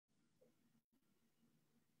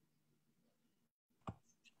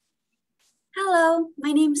Hello,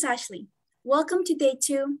 my name is Ashley. Welcome to day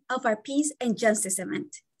 2 of our Peace and Justice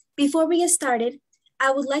event. Before we get started,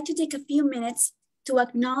 I would like to take a few minutes to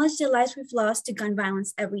acknowledge the lives we've lost to gun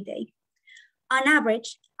violence every day. On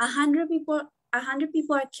average, 100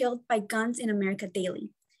 people are killed by guns in America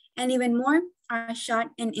daily, and even more are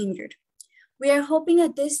shot and injured. We are hoping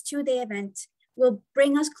that this 2-day event will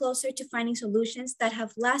bring us closer to finding solutions that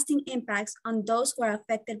have lasting impacts on those who are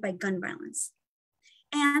affected by gun violence.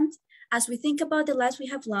 And as we think about the lives we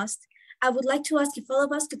have lost, I would like to ask if all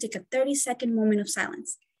of us could take a 30-second moment of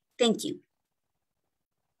silence. Thank you.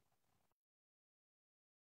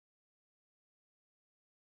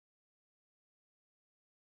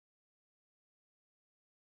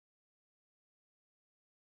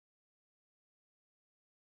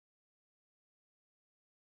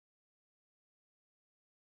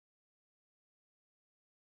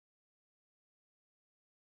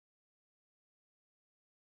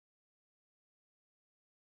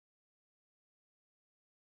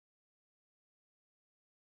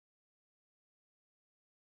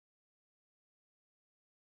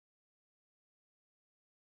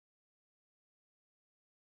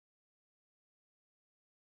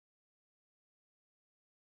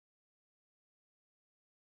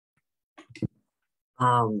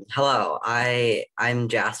 Hello, I'm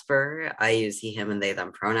Jasper. I use he, him, and they,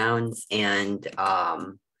 them pronouns, and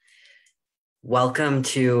welcome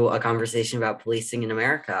to a conversation about policing in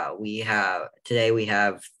America. Today we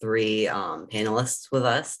have three panelists with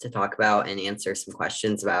us to talk about and answer some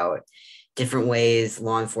questions about different ways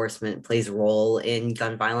law enforcement plays a role in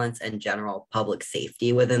gun violence and general public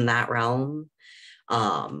safety within that realm.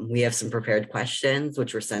 We have some prepared questions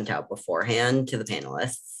which were sent out beforehand to the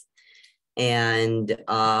panelists. And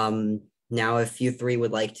now if you three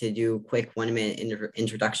would like to do quick 1-minute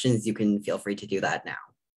introductions, you can feel free to do that now.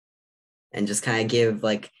 And just kind of give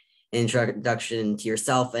like an introduction to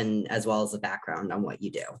yourself and as well as a background on what you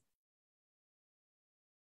do.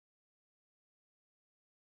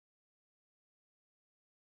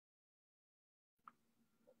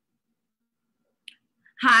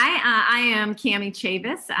 Hi, I am Cami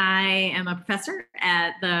Chavis. I am a professor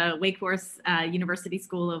at the Wake Forest University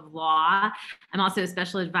School of Law. I'm also a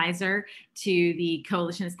special advisor to the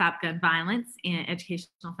Coalition to Stop Gun Violence and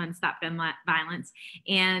Educational Fund Stop Gun Violence.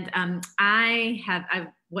 And I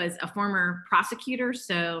was a former prosecutor,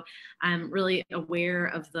 so I'm really aware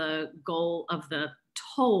of the goal of the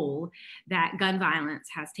toll that gun violence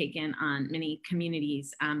has taken on many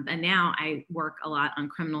communities. And now I work a lot on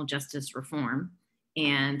criminal justice reform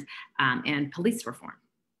and police reform.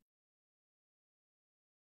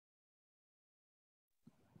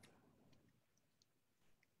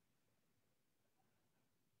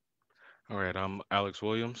 All right, I'm Alex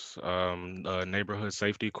Williams, a neighborhood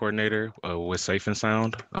safety coordinator with Safe and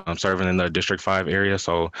Sound. I'm serving in the District 5 area,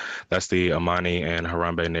 so that's the Amani and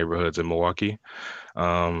Harambe neighborhoods in Milwaukee.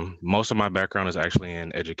 Most of my background is actually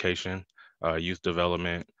in education, youth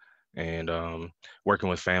development, and working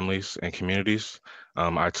with families and communities.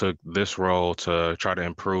 I took this role to try to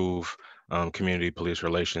improve community police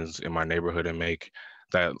relations in my neighborhood and make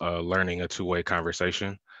that learning a two-way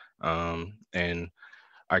conversation. And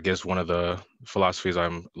I guess one of the philosophies I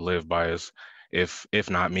live by is if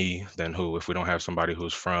not me, then who? If we don't have somebody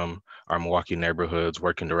who's from our Milwaukee neighborhoods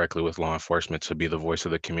working directly with law enforcement to be the voice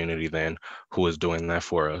of the community, then who is doing that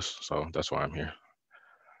for us? So that's why I'm here.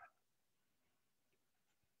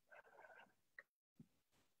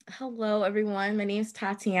 Hello, everyone. My name is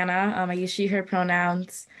Tatiana. I use she, her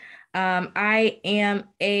pronouns. I am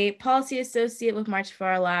a policy associate with March for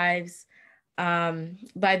Our Lives, but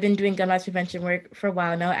I've been doing gun violence prevention work for a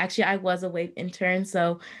while now. Actually, I was a WAVE intern,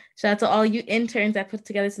 so shout out to all you interns that put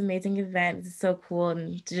together this amazing event. It's so cool,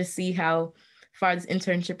 and to just see how far this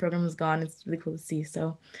internship program has gone, it's really cool to see.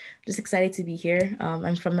 So just excited to be here.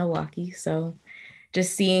 I'm from Milwaukee, so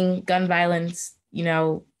just seeing gun violence,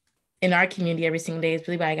 in our community every single day is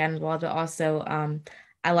really why I got involved. But also,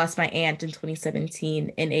 I lost my aunt in 2017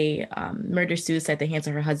 in a murder-suicide at the hands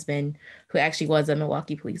of her husband, who actually was a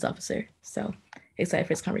Milwaukee police officer. So excited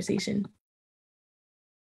for this conversation.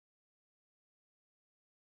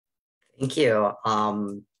 Thank you.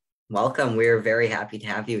 Welcome. We're very happy to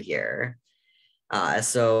have you here.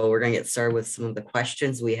 So we're going to get started with some of the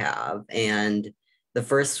questions we have. And the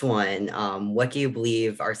first one, what do you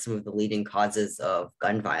believe are some of the leading causes of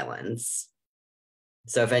gun violence?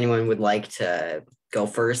 So if anyone would like to go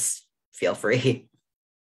first, feel free.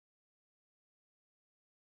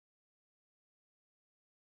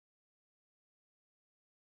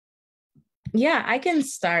 Yeah, I can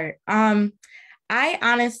start. I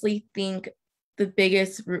honestly think the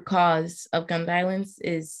biggest root cause of gun violence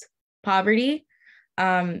is poverty.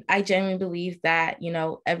 I genuinely believe that, you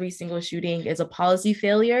know, every single shooting is a policy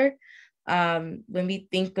failure. When we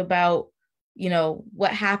think about, you know,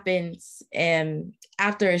 what happens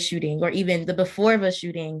after a shooting or even the before of a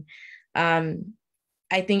shooting,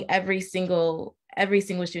 I think every single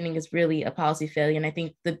shooting is really a policy failure. And I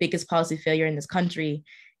think the biggest policy failure in this country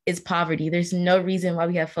is poverty. There's no reason why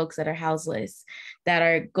we have folks that are houseless, that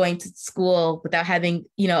are going to school without having,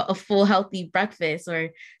 you know, a full healthy breakfast, or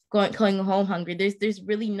going home hungry. There's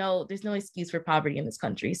really no excuse for poverty in this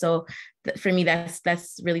country. So for me,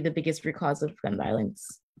 that's really the biggest root cause of gun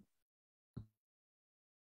violence.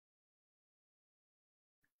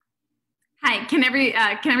 Hi, can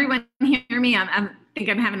everyone hear me? I think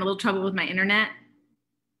I'm having a little trouble with my internet.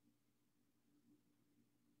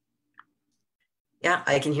 Yeah,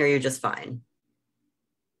 I can hear you just fine.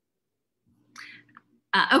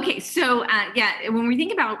 Okay, so yeah, when we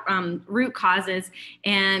think about root causes,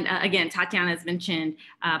 and again, Tatiana has mentioned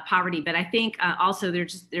poverty, but I think also there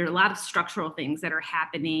are a lot of structural things that are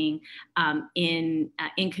happening in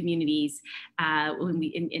communities.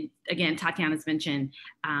 Again, Tatiana's mentioned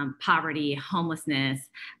poverty, homelessness,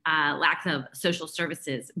 lack of social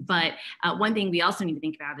services. But one thing we also need to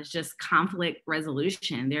think about is just conflict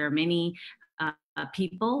resolution. There are many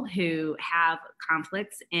people who have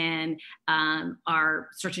conflicts and are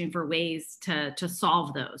searching for ways to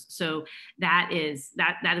solve those. So that is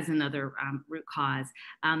another root cause.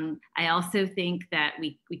 I also think that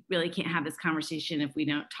we really can't have this conversation if we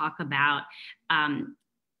don't talk about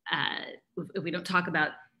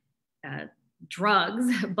drugs,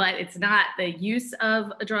 but it's not the use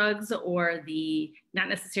of drugs or not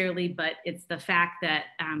necessarily, but it's the fact that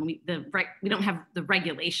we don't have the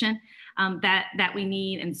regulation that we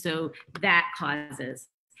need. And so that causes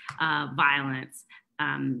violence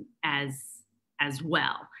as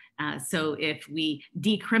well. So if we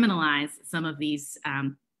decriminalize some of these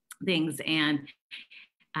things, and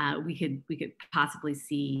we could possibly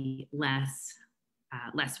see less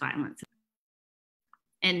violence.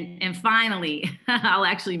 And finally, I'll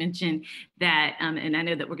actually mention that, and I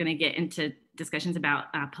know that we're going to get into discussions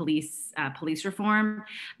about police reform,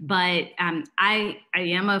 but I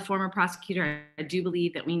am a former prosecutor. I do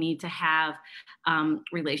believe that we need to have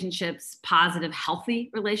relationships, positive,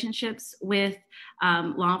 healthy relationships with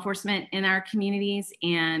law enforcement in our communities.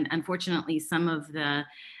 And unfortunately, some of the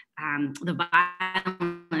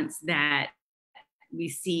violence that we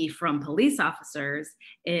see from police officers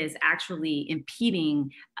is actually impeding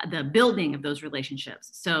the building of those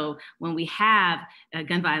relationships. So when we have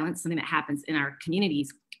gun violence, something that happens in our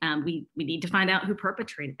communities, we need to find out who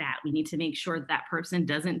perpetrated that. We need to make sure that person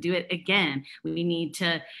doesn't do it again. We need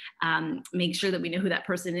to make sure that we know who that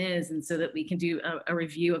person is, and so that we can do a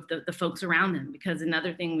review of the folks around them. Because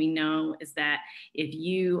another thing we know is that if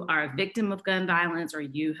you are a victim of gun violence, or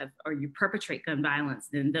you perpetrate gun violence,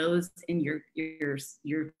 then those in your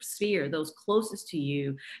sphere, those closest to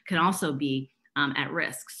you, can also be at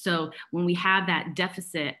risk. So when we have that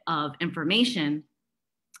deficit of information,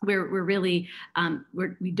 we're really,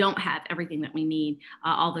 we don't have everything that we need,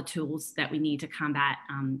 all the tools that we need to combat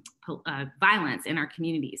violence in our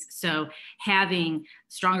communities. So having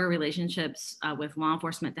stronger relationships with law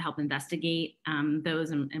enforcement to help investigate those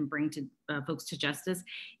and bring folks to justice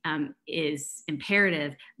is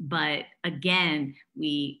imperative. But again,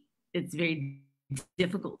 it's very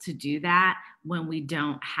difficult to do that when we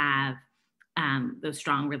don't have those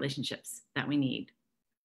strong relationships that we need.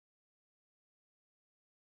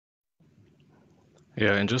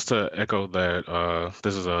 Yeah, and just to echo that,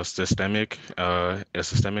 this is a systemic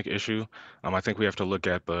issue. I think we have to look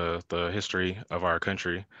at the history of our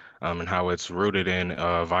country and how it's rooted in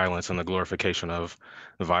violence and the glorification of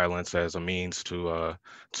violence as a means to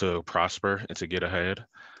prosper and to get ahead.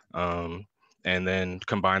 And then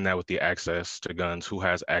combine that with the access to guns, who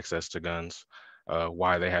has access to guns,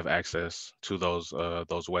 why they have access to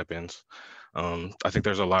those weapons. I think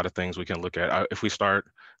there's a lot of things we can look at. If we start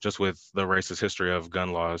just with the racist history of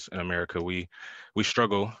gun laws in America, we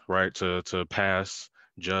struggle, right, to pass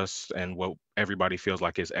just and what everybody feels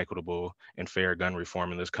like is equitable and fair gun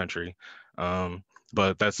reform in this country.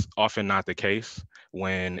 But that's often not the case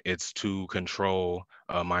when it's to control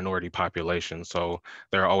a minority population. So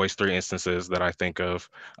there are always three instances that I think of.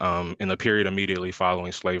 In the period immediately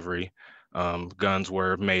following slavery, guns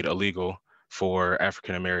were made illegal for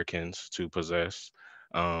African Americans to possess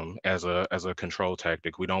as a control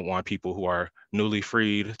tactic. We don't want people who are newly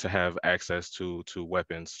freed to have access to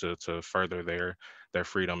weapons to further their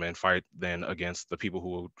freedom and fight then against the people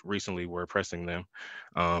who recently were oppressing them.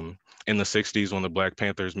 In the 60s, when the Black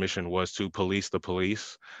Panthers mission was to police the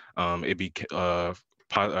police,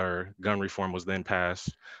 or gun reform was then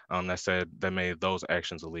passed that made those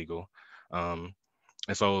actions illegal. And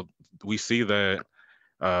so we see that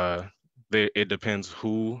it depends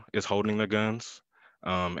who is holding the guns,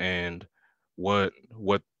 and what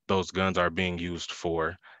those guns are being used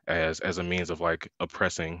for as a means of like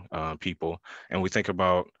oppressing people. And we think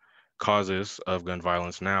about causes of gun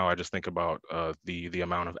violence now. I just think about the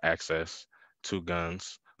amount of access to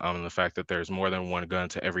guns, and the fact that there's more than one gun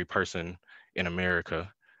to every person in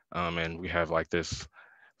America, and we have like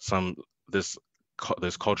some this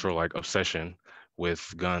this cultural like obsession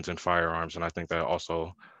with guns and firearms, and I think that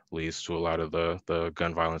also leads to a lot of the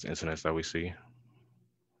gun violence incidents that we see.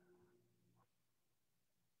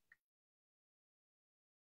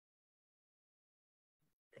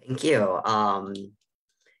 Thank you.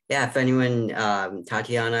 Yeah, if anyone,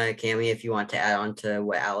 Tatiana, Cami, if you want to add on to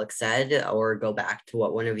what Alex said or go back to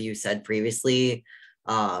what one of you said previously,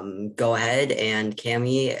 go ahead. And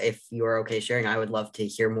Cami, if you're okay sharing, I would love to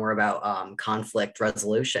hear more about conflict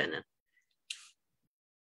resolution.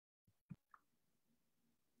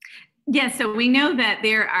 Yeah, so we know that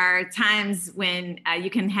there are times when you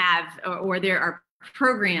can have, or there are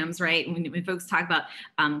programs, right? When folks talk about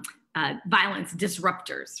violence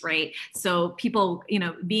disruptors, right? So people,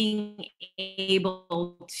 being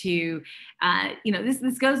able to,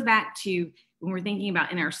 this goes back to when we're thinking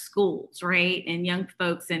about in our schools, right? And young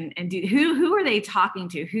folks, and who are they talking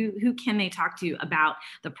to? Who can they talk to about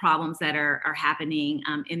the problems that are happening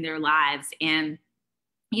in their lives? And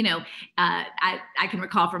I can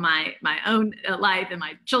recall from my own life and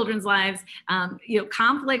my children's lives,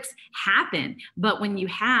 conflicts happen. But when you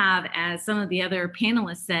have, as some of the other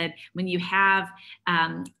panelists said, when you have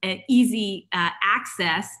an easy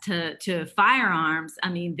access to firearms, I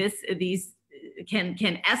mean, these can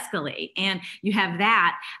escalate, and you have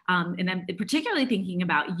that, and I'm particularly thinking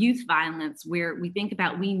about youth violence, where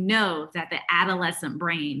we know that the adolescent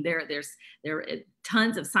brain, there are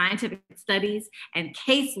tons of scientific studies, and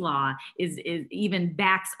case law is even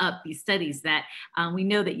backs up these studies, that we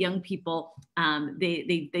know that young people,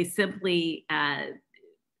 they simply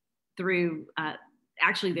through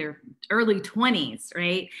actually their early 20s,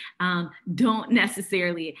 right, don't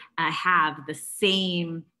necessarily have the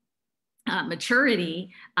same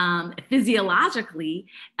maturity physiologically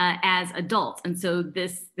as adults. And so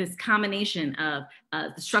this combination of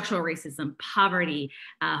the structural racism, poverty,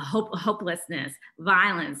 hopelessness,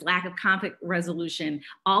 violence, lack of conflict resolution,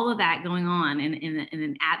 all of that going on in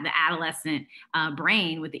the adolescent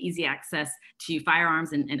brain with the easy access to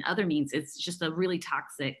firearms and other means, it's just a really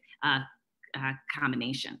toxic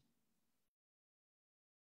combination.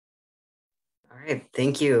 All right,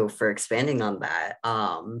 thank you for expanding on that.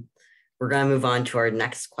 We're going to move on to our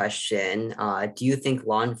next question. Do you think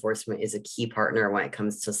law enforcement is a key partner when it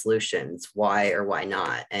comes to solutions? Why or why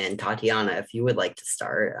not? And Tatiana, if you would like to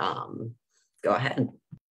start, go ahead.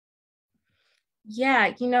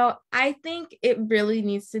 Yeah, I think it really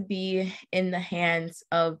needs to be in the hands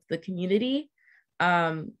of the community.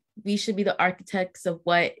 We should be the architects of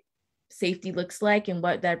what safety looks like and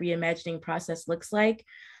what that reimagining process looks like.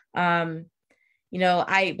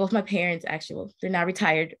 Both my parents, actually, well, they're now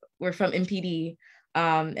retired, were from MPD.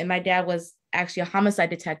 And my dad was actually a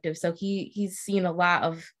homicide detective. So he's seen a lot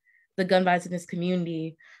of the gun violence in this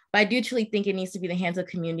community. But I do truly think it needs to be in the hands of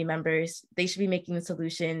community members. They should be making the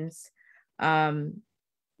solutions. When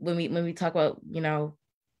we talk about,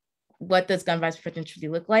 what does gun violence prevention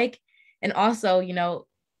truly look like? And also,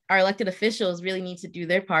 our elected officials really need to do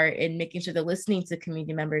their part in making sure they're listening to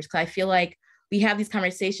community members. Because I feel like we have these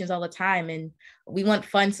conversations all the time, and we want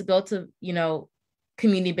funds to go to,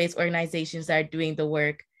 community-based organizations that are doing the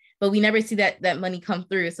work, but we never see that money come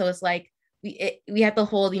through. So it's like we have to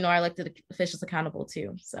hold, our elected officials accountable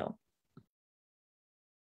too. So.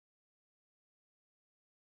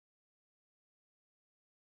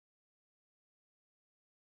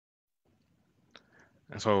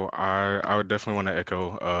 And so I would definitely want to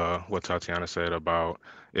echo what Tatiana said about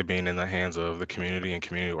it being in the hands of the community and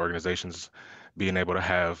community organizations being able to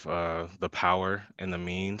have the power and the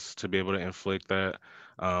means to be able to inflict that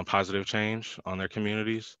positive change on their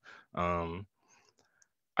communities.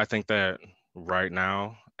 I think that right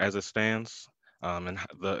now, as it stands, and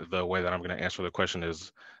the way that I'm going to answer the question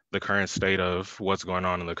is the current state of what's going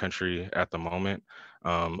on in the country at the moment.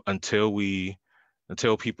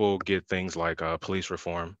 Until people get things like police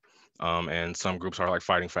reform, and some groups are like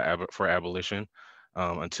fighting for abolition.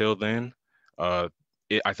 Until then,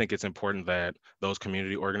 I think it's important that those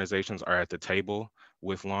community organizations are at the table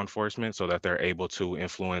with law enforcement so that they're able to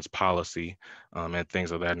influence policy and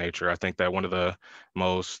things of that nature. I think that one of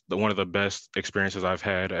the best experiences I've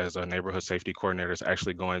had as a neighborhood safety coordinator is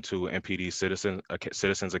actually going to MPD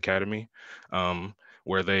Citizens Academy,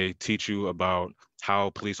 where they teach you about how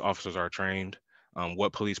police officers are trained,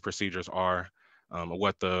 what police procedures are,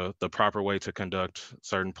 what the proper way to conduct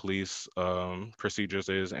certain police procedures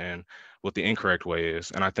is, and what the incorrect way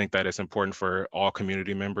is. And I think that it's important for all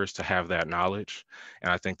community members to have that knowledge.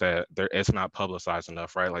 And I think that it's not publicized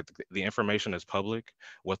enough, right? Like the information is public,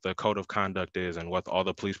 what the code of conduct is and what all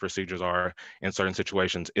the police procedures are in certain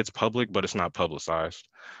situations. It's public, but it's not publicized.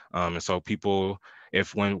 And so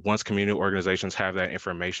once community organizations have that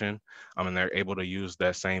information, and they're able to use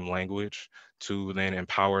that same language to then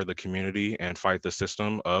empower the community and fight the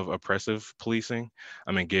system of oppressive policing,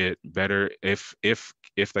 get better if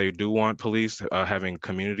they do want police, having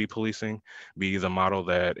community policing be the model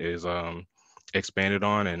that is expanded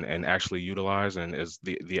on and actually utilized and is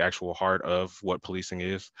the actual heart of what policing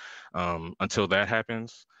is. Until that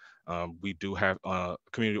happens, we do have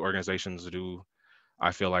community organizations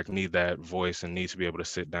I feel like need that voice and need to be able to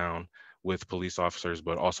sit down with police officers,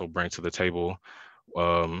 but also bring to the table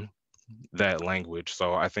that language.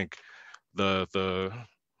 So I think the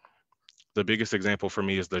biggest example for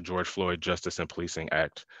me is the George Floyd Justice and Policing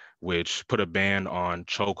Act, which put a ban on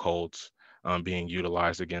chokeholds being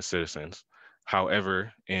utilized against citizens.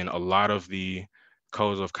 However, in a lot of the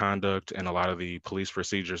codes of conduct and a lot of the police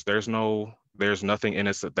procedures, there's nothing in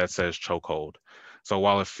it that says chokehold. So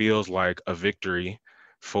while it feels like a victory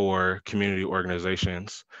for community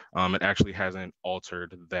organizations, it actually hasn't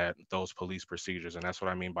altered those police procedures. And that's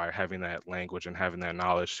what I mean by having that language and having that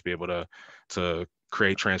knowledge to be able to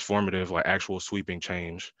create transformative, like actual sweeping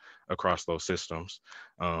change across those systems.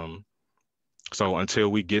 So until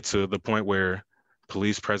we get to the point where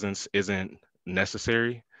police presence isn't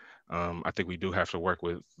necessary, I think we do have to work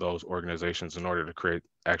with those organizations in order to create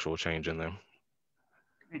actual change in them.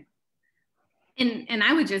 And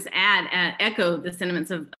I would just echo the sentiments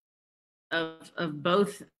of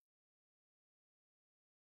both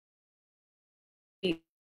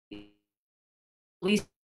police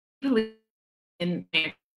and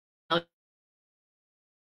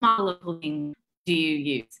model of policing do you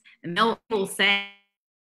use? And they'll say,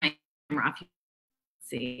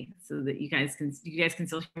 see, so that you guys can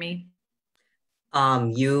still hear me.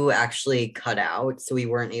 You actually cut out, so we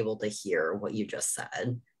weren't able to hear what you just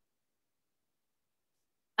said.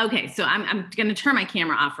 Okay, so I'm going to turn my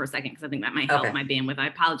camera off for a second because I think that might help my bandwidth. I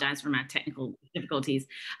apologize for my technical difficulties.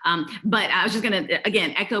 But I was just going to,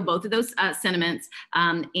 again, echo both of those sentiments.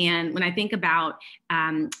 And when I think about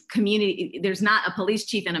community, there's not a police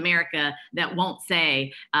chief in America that won't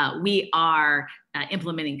say, we are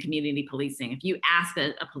implementing community policing. If you ask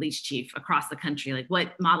a police chief across the country, like,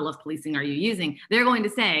 what model of policing are you using? They're going to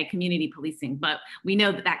say community policing, but we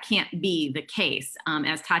know that can't be the case.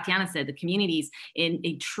 As Tatiana said, the communities in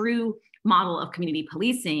a true model of community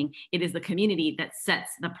policing, it is the community that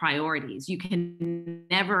sets the priorities. You should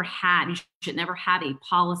never have a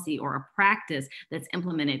policy or a practice that's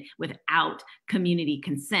implemented without community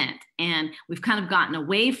consent. And we've kind of gotten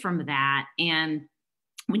away from that. And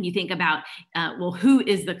when you think about, well, who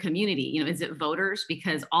is the community? Is it voters?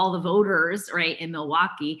 Because all the voters, right, in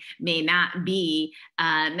Milwaukee may not be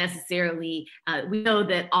necessarily, we know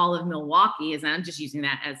that all of Milwaukee is, and I'm just using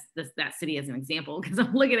that as that city as an example, because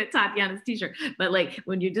I'm looking at Tatiana's t-shirt, but like,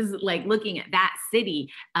 when you're just like looking at that city,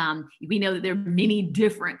 we know that there are many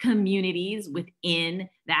different communities within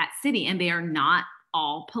that city, and they are not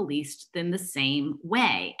all policed in the same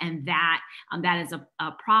way. And that is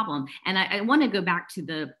a problem. And I want to go back to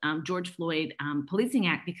the George Floyd Policing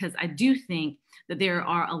Act, because I do think that there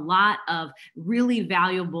are a lot of really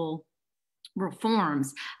valuable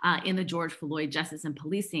reforms in the George Floyd Justice and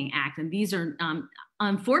Policing Act. And these are,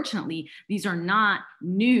 unfortunately, these are not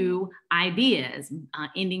new ideas.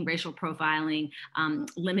 Ending racial profiling,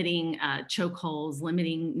 limiting chokeholds,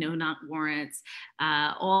 limiting no-knock warrants,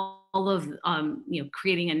 all of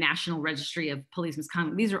creating a national registry of police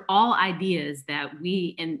misconduct. These are all ideas that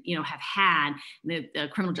we have had in the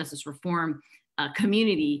criminal justice reform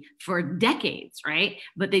community for decades, right?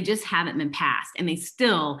 But they just haven't been passed. And they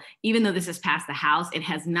still, even though this has passed the House, it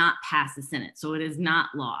has not passed the Senate. So it is not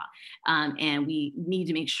law. And we need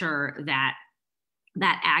to make sure that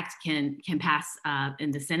that act can pass in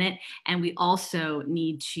the Senate. And we also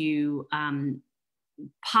need to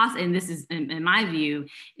and this is in my view,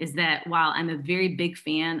 is that while I'm a very big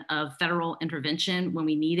fan of federal intervention when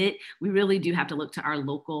we need it, we really do have to look to our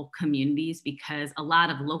local communities, because a lot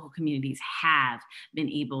of local communities have been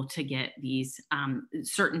able to get these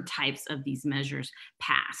certain types of these measures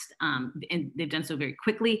passed. And they've done so very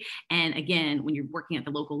quickly. And again, when you're working at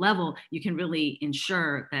the local level, you can really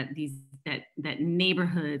ensure that that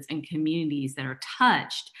neighborhoods and communities that are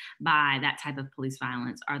touched by that type of police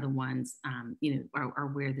violence are the ones, are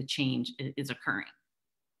where the change is occurring.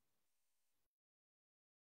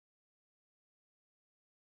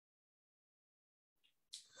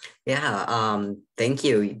 Yeah, thank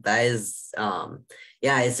you. That is,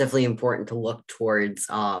 yeah, it's definitely important to look towards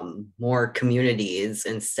more communities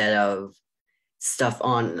instead of stuff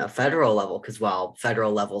on a federal level, because while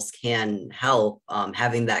federal levels can help,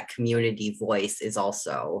 having that community voice is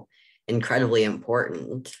also incredibly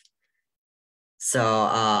important.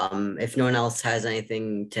 So if no one else has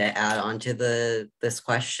anything to add on to this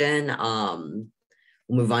question,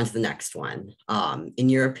 we'll move on to the next one. In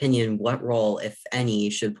your opinion, what role, if any,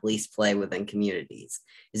 should police play within communities?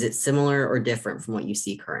 Is it similar or different from what you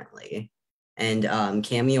see currently? And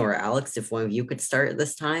Cami or Alex, if one of you could start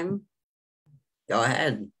this time, go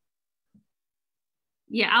ahead.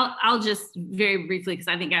 Yeah, I'll just very briefly, because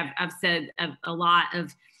I think I've said a lot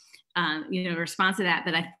of response to that,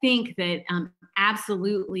 but I think that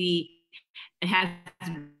absolutely it has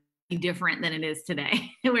to be different than it is today.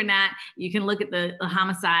 We're not, you can look at the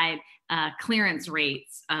homicide clearance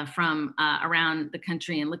rates from around the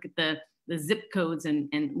country and look at the zip codes and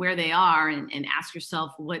where they are, and ask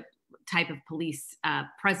yourself what type of police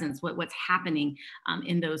presence, what's happening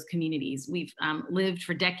in those communities. We've lived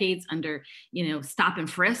for decades under, stop and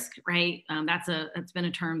frisk, right? That's been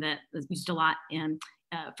a term that is used a lot in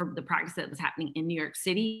for the practice that was happening in New York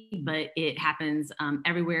City, but it happens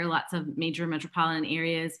everywhere, lots of major metropolitan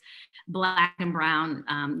areas. Black and brown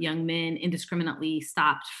young men indiscriminately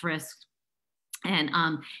stopped, frisked,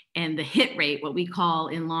 and the hit rate, what we call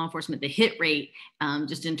in law enforcement the hit rate,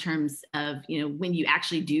 just in terms of when you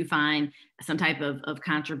actually do find some type of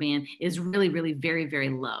contraband, is really, really very, very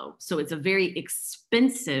low. So it's a very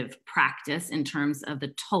expensive practice in terms of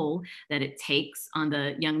the toll that it takes on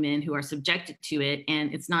the young men who are subjected to it,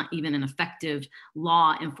 and it's not even an effective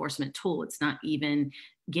law enforcement tool. It's not even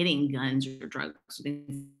getting guns or drugs,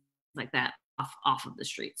 things like that off of the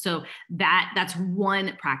street. So that's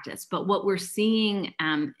one practice. But what we're seeing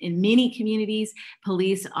in many communities,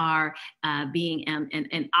 police are being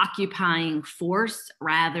an occupying force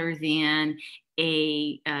rather than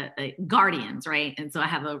a guardians, right? And so I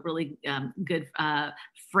have a really good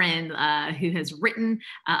friend who has written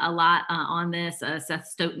a lot on this, Seth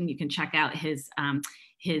Stoughton. You can check out his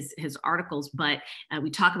articles, but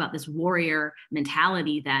we talk about this warrior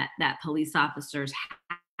mentality that police officers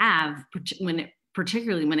have,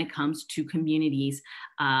 particularly when it comes to communities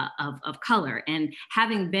of color. And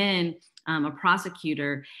having been a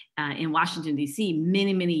prosecutor in Washington, D.C.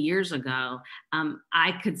 many, many years ago,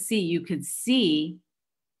 you could see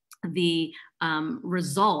the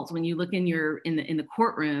results when you look in the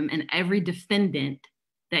courtroom, and every defendant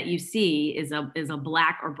that you see is a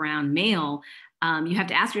Black or brown male. You have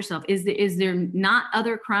to ask yourself, is there not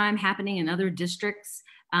other crime happening in other districts?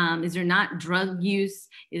 Is there not drug use?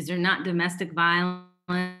 Is there not domestic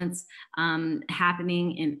violence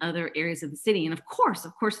happening in other areas of the city? And of course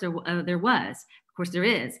there was. Of course there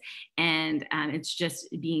is. And it's just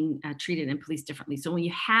being treated in police differently. So when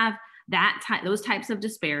you have those types of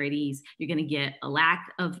disparities, you're going to get a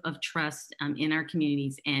lack of trust in our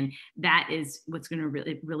communities, and that is what's going to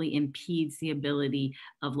really impedes the ability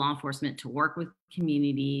of law enforcement to work with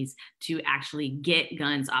communities to actually get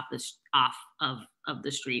guns off of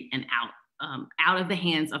the street and out of the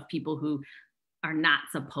hands of people who are not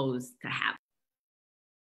supposed to have.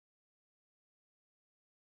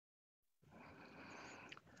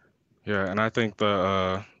 Yeah, and I think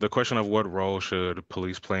the question of what role should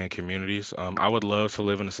police play in communities, I would love to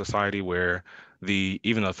live in a society where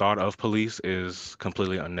even the thought of police is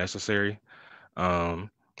completely unnecessary.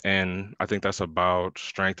 And I think that's about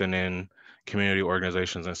strengthening community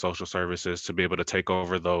organizations and social services to be able to take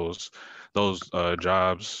over those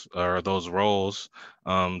jobs or those roles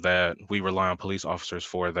that we rely on police officers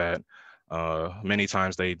for, that many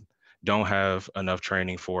times they don't have enough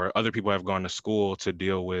training for. Other people have gone to school to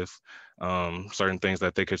deal with certain things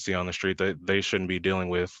that they could see on the street that they shouldn't be dealing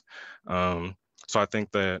with. So I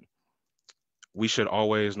think that we should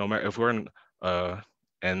always, no matter if we're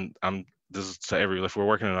in, this is to if we're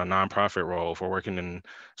working in a nonprofit role, if we're working in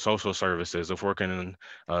social services, if we're working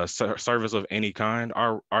in service of any kind,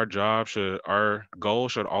 our goal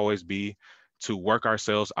should always be to work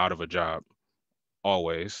ourselves out of a job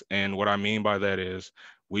always. And what I mean by that is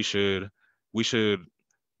we should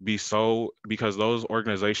be so, because those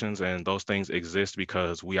organizations and those things exist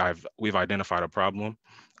because we've identified a problem,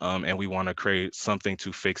 and we want to create something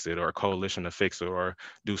to fix it, or a coalition to fix it, or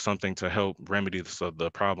do something to help remedy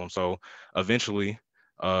the problem. So eventually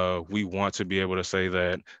we want to be able to say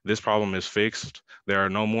that this problem is fixed. There are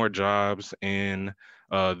no more jobs in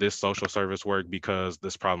this social service work because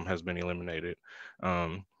this problem has been eliminated.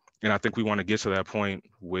 And I think we want to get to that point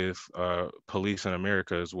with police in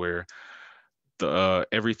America, is where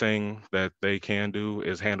everything that they can do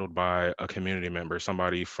is handled by a community member,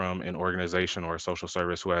 somebody from an organization or a social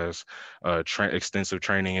service who has extensive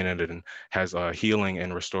training in it and has healing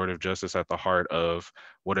and restorative justice at the heart of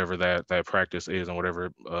whatever that practice is, and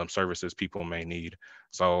whatever services people may need.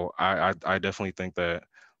 So I definitely think that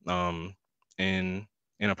in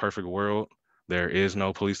a perfect world, there is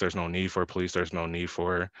no police. There's no need for police. There's no need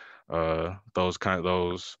for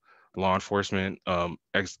those law enforcement.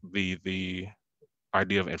 The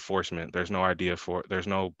idea of enforcement. There's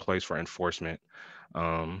no place for enforcement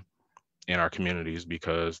in our communities,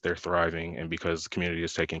 because they're thriving and because the community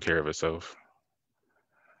is taking care of itself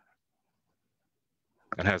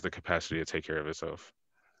and has the capacity to take care of itself.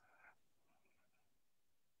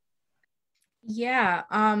 Yeah.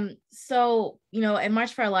 So, at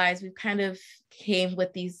March for Our Lives, we kind of came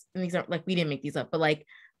with these are like, we didn't make these up, but like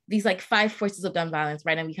these like 5 forces of gun violence,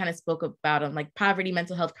 right? And we kind of spoke about them, like poverty,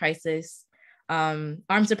 mental health crisis,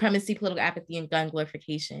 armed supremacy, political apathy, and gun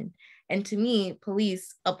glorification. And to me,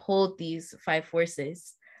 police uphold these 5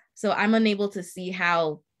 forces. So I'm unable to see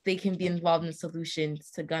how they can be involved in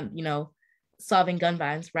solutions to solving gun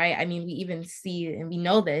violence, right? I mean, we even see, and we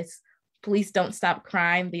know this, police don't stop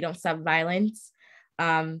crime, they don't stop violence.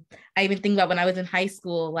 I even think about when I was in high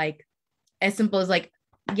school, like as simple as like,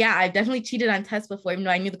 yeah, I definitely cheated on tests before, even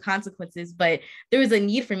though I knew the consequences, but there was a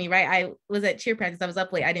need for me, right? I was at cheer practice, I was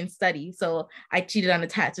up late, I didn't study, so I cheated on a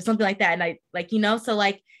test or something like that. And I so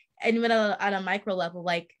like, and even on a micro level,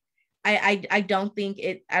 like I don't think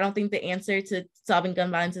the answer to solving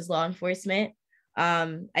gun violence is law enforcement.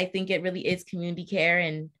 I think it really is community care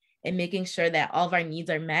and making sure that all of our needs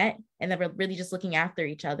are met, and that we're really just looking after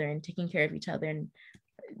each other and taking care of each other, and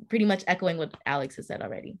pretty much echoing what Alex has said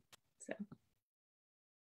already. So.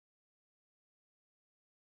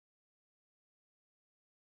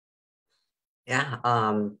 Yeah,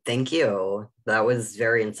 thank you. That was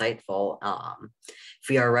very insightful. If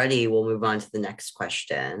we are ready, we'll move on to the next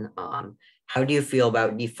question. How do you feel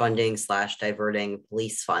about defunding / diverting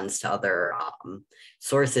police funds to other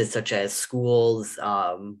sources, such as schools,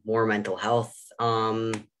 more mental health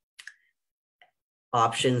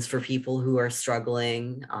options for people who are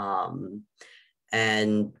struggling?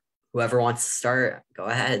 And whoever wants to start, go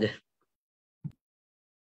ahead.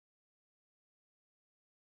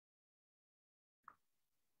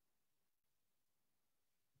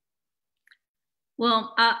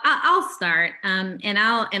 Well, I'll start, and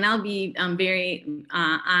I'll be very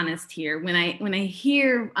honest here. When I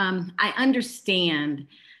hear, I understand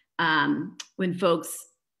when folks,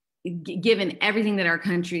 given everything that our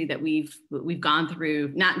country that we've gone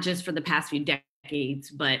through, not just for the past few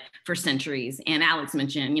decades, but for centuries. And Alex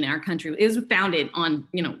mentioned, our country is founded on,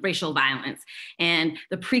 racial violence, and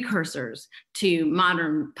the precursors to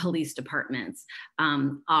modern police departments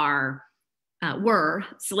were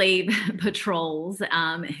slave patrols,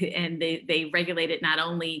 and they regulated not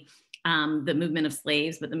only the movement of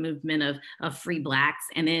slaves, but the movement of free Blacks.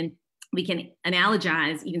 And then we can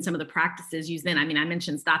analogize even some of the practices used then. I mean, I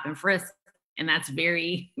mentioned stop and frisk, and it's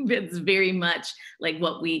very much like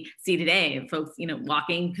what we see today. Folks,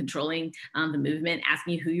 walking, controlling the movement,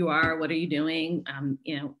 asking you who you are, what are you doing,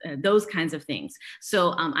 those kinds of things.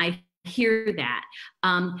 So I hear that.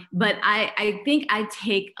 But I think I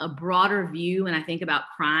take a broader view when I think about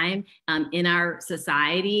crime in our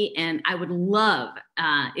society. And I would love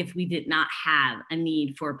if we did not have a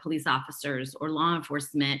need for police officers or law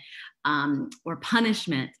enforcement or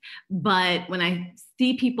punishment. But when I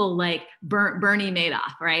see people like Bernie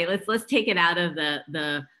Madoff, right? Let's take it out of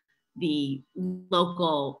the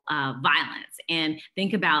local violence and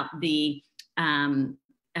think about the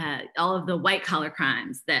all of the white collar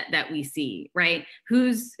crimes that we see, right?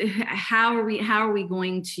 How are we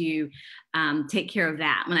going to take care of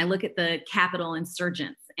that? When I look at the Capitol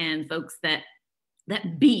insurgents and folks that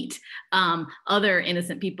beat other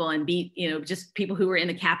innocent people and beat, just people who were in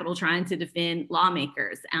the Capitol trying to defend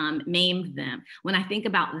lawmakers, maimed them. When I think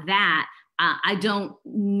about that, I don't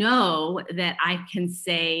know that I can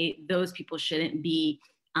say those people shouldn't be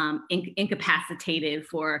incapacitated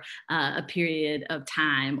for a period of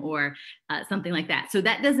time or something like that. So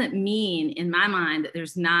that doesn't mean, in my mind, that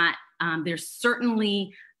there's not, there's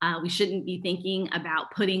certainly, we shouldn't be thinking about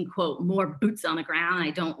putting, quote, more boots on the ground. I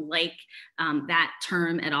don't like that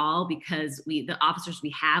term at all, because the officers we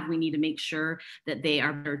have, we need to make sure that they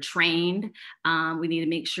are trained. We need to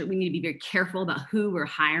make sure, we need to be very careful about who we're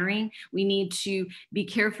hiring. We need to be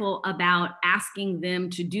careful about asking them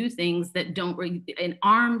to do things that don't, an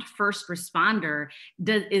armed first responder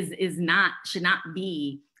should not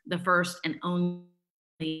be the first and only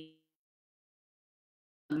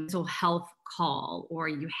mental health call, or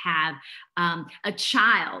you have a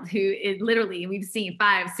child who is literally, we've seen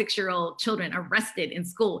 5-6-year-old children arrested in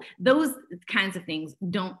school. Those kinds of things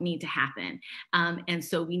don't need to happen. And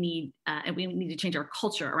so we need to change our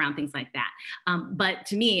culture around things like that. But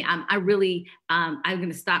to me, I'm going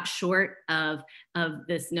to stop short of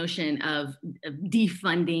this notion of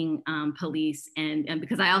defunding police, and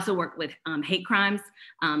because I also work with hate crimes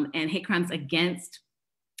and hate crimes against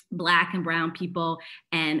Black and brown people,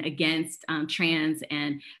 and against trans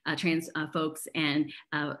folks and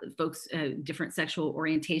folks different sexual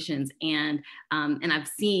orientations, and I've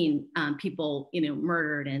seen people,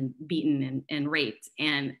 murdered and beaten and raped,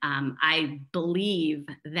 and I believe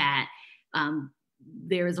that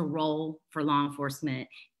there is a role for law enforcement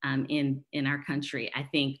in our country. I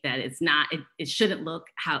think that it shouldn't look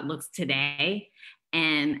how it looks today,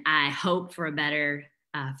 and I hope for a better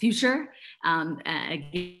future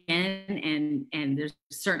again, and there's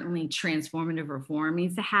certainly transformative reform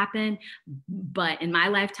needs to happen, but in my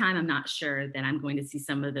lifetime, I'm not sure that I'm going to see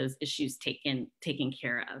some of those issues taken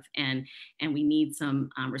care of, and we need some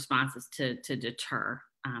responses to deter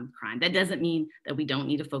crime. That doesn't mean that we don't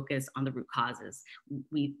need to focus on the root causes.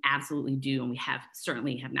 We absolutely do, and we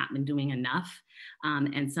certainly have not been doing enough.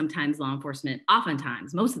 And sometimes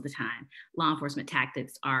oftentimes, most of the time, law enforcement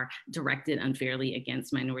tactics are directed unfairly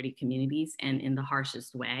against minority communities and in the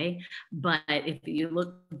harshest way. But if you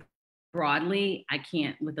look broadly, I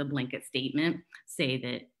can't, with a blanket statement,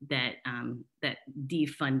 say that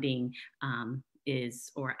defunding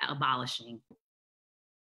is, or abolishing.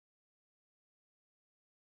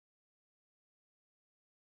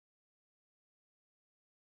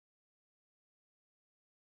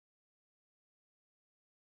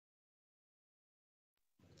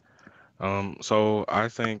 So I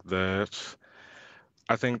think there's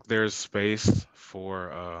space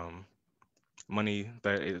for money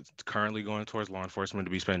that is currently going towards law enforcement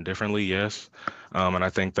to be spent differently, yes. And I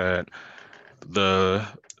think that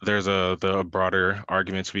there's the broader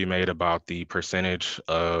argument to be made about the percentage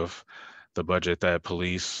of the budget that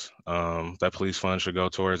police funds should go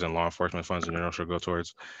towards, and law enforcement funds in general should go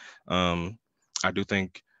towards. I do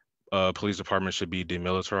think police departments should be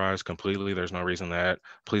demilitarized completely. There's no reason that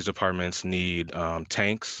police departments need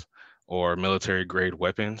tanks or military grade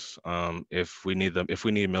weapons. If we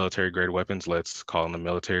need military grade weapons, let's call in the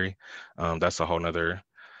military. That's a whole nother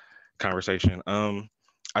conversation.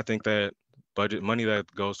 I think that budget money that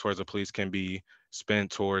goes towards the police can be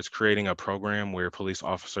spent towards creating a program where police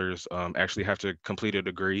officers actually have to complete a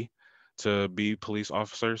degree to be police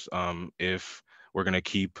officers. If we're going to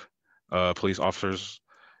keep police officers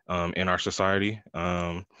in our society,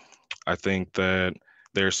 I think that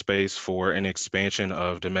there's space for an expansion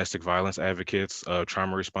of domestic violence advocates,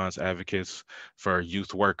 trauma response advocates, for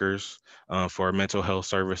youth workers, for mental health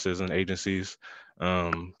services and agencies,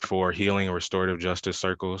 for healing and restorative justice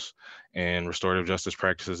circles and restorative justice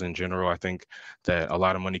practices in general. I think that a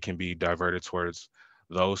lot of money can be diverted towards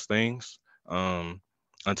those things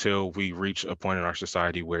until we reach a point in our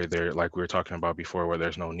society where like we were talking about before, where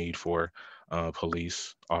there's no need for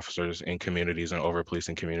police officers in communities and over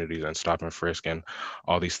policing communities and stop and frisk and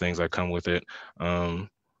all these things that come with it.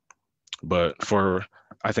 But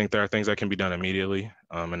I think there are things that can be done immediately.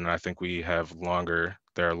 And I think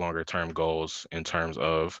there are longer term goals in terms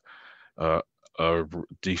of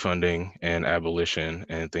defunding and abolition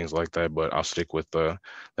and things like that. But I'll stick with that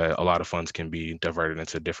a lot of funds can be diverted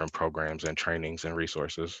into different programs and trainings and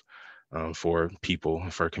resources for people,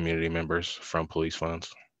 for community members from police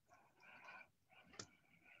funds.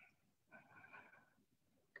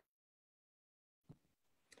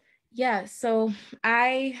 Yeah, so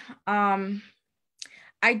I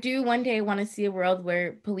do one day want to see a world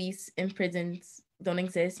where police and prisons don't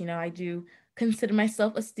exist. I do consider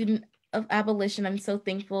myself a student of abolition. I'm so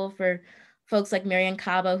thankful for folks like Marian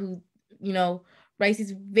Kaba, who, writes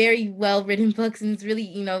these very well-written books and it's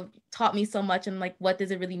really, taught me so much. And like, what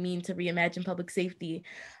does it really mean to reimagine public safety?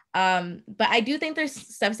 But I do think there's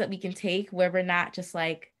steps that we can take where we're not just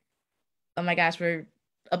like, oh my gosh, we're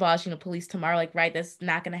abolishing the police tomorrow. Like, right, that's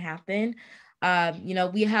not going to happen. You know,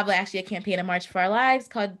 we have actually a campaign at March for Our Lives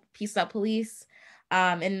called Peace Without Police.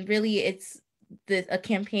 And really it's a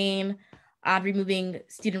campaign on removing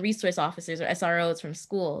student resource officers or SROs from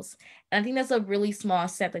schools. And I think that's a really small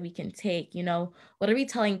step that we can take. You know, what are we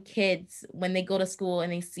telling kids when they go to school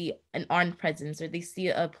and they see an armed presence or they see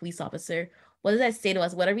a police officer? What does that say to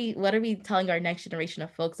us? What are we telling our next generation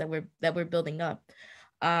of folks that we're building up?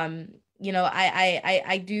 You know,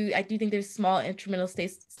 I do think there's small incremental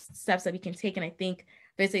steps that we can take, and I think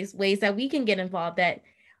there's ways that we can get involved that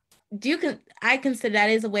I consider that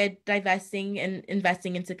is a way of divesting and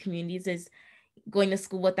investing into communities, is going to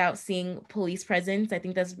school without seeing police presence. I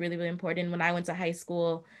think that's really, really important. When I went to high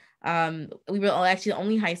school, we were actually the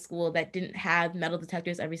only high school that didn't have metal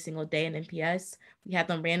detectors every single day in NPS. We had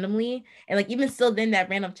them randomly. And like, even still then, that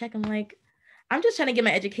random check, I'm like, I'm just trying to get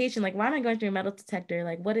my education. Like, why am I going through a metal detector?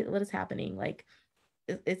 Like, what is happening? Like,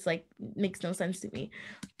 it's like, makes no sense to me.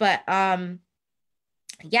 But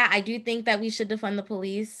yeah, I do think that we should defund the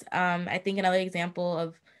police. I think another example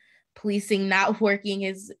of policing not working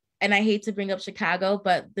is, and I hate to bring up Chicago,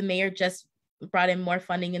 but the mayor just brought in more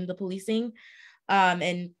funding in the policing.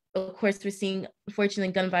 And of course, we're seeing,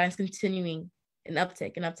 unfortunately, gun violence continuing an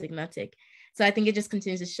uptick. So I think it just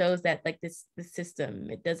continues to show that like this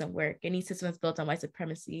system, it doesn't work. Any system that's built on white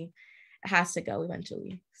supremacy has to go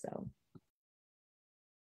eventually. So.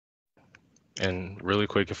 And really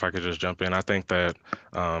quick, if I could just jump in, I think that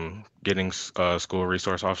getting school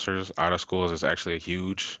resource officers out of schools is actually a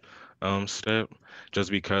huge step,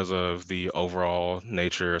 just because of the overall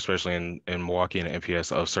nature, especially in Milwaukee and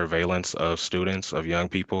NPS, of surveillance of students, of young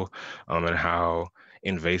people, and how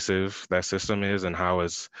invasive that system is, and how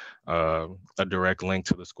it's a direct link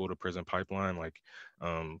to the school to prison pipeline. Like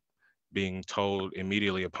being told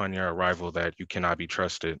immediately upon your arrival that you cannot be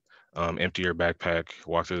trusted. Empty your backpack,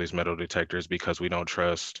 walk through these metal detectors, because we don't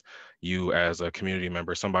trust you as a community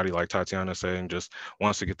member. Somebody like Tatiana saying just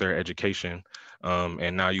wants to get their education,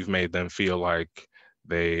 and now you've made them feel like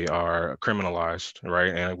they are criminalized,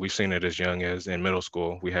 right? And we've seen it as young as in middle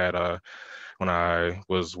school. We had when I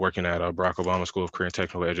was working at Barack Obama School of Career and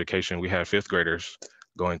Technical Education, we had fifth graders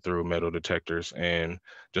going through metal detectors, and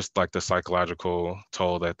just like the psychological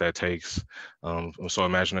toll that takes. So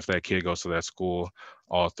imagine if that kid goes to that school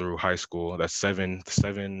all through high school. That's 8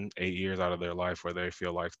 years out of their life where they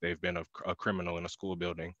feel like they've been a criminal in a school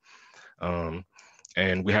building.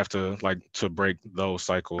 And we have to break those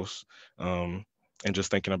cycles. And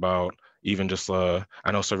just thinking about even just, I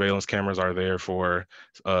know surveillance cameras are there for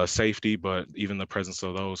safety, but even the presence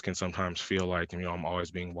of those can sometimes feel like, I'm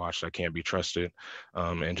always being watched, I can't be trusted.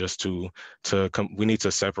 And just we need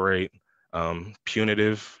to separate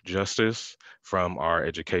punitive justice from our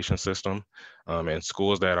education system. And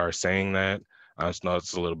schools that are saying that, I know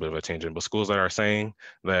it's a little bit of a tangent, but schools that are saying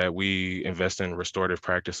that we invest in restorative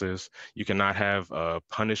practices, you cannot have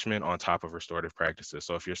punishment on top of restorative practices.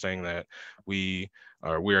 So if you're saying that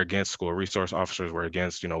we're against school resource officers, we're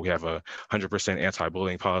against, we have a 100%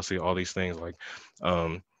 anti-bullying policy, all these things, like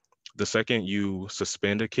the second you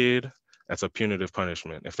suspend a kid, that's a punitive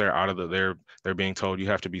punishment. If they're out of they're being told you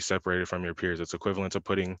have to be separated from your peers. It's equivalent to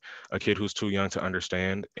putting a kid who's too young to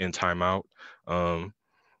understand in timeout.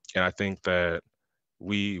 And I think that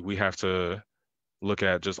we have to look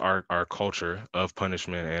at just our culture of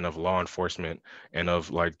punishment and of law enforcement and of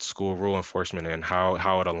like school rule enforcement and how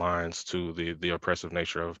it aligns to the oppressive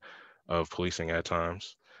nature of policing at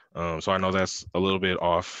times. So I know that's a little bit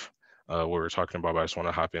off what we're talking about, but I just want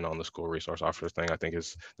to hop in on the school resource officer thing. I think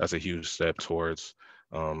that's a huge step towards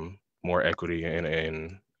more equity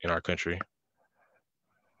in our country.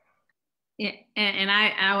 Yeah, and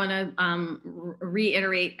I want to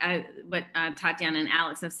reiterate what Tatiana and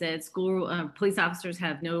Alex have said. Police officers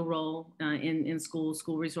have no role in schools.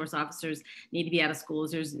 School resource officers need to be out of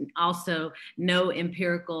schools. There's also no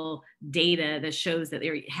empirical data that shows that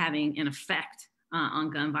they're having an effect on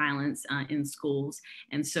gun violence in schools,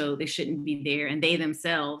 and so they shouldn't be there. And they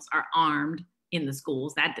themselves are armed in the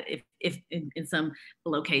schools. That if in some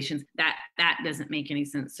locations that doesn't make any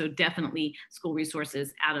sense. So definitely school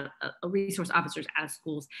resources out of resource officers out of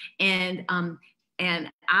schools. And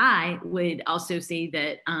I would also say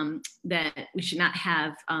that that we should not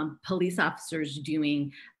have police officers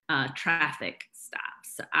doing traffic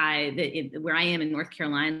stops. Where I am in North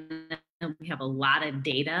Carolina, we have a lot of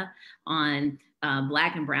data on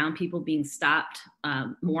Black and brown people being stopped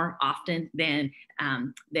more often than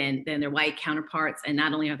their white counterparts. And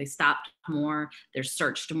not only are they stopped more, they're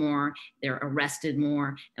searched more, they're arrested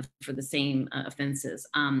more for the same offenses.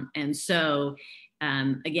 And so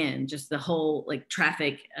again, just the whole like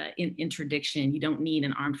traffic interdiction, you don't need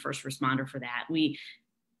an armed first responder for that. We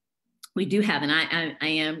do have, and I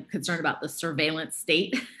am concerned about the surveillance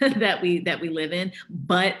state that we live in.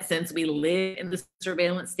 But since we live in the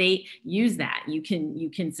surveillance state, use that. You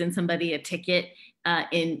can send somebody a ticket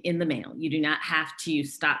in the mail. You do not have to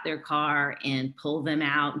stop their car and pull them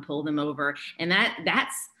out and pull them over. And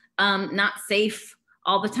that's not safe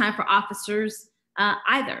all the time for officers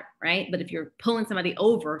either, right? But if you're pulling somebody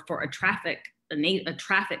over for a traffic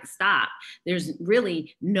stop, there's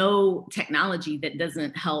really no technology that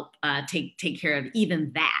doesn't help take care of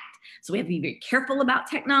even that. So we have to be very careful about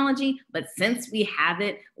technology, but since we have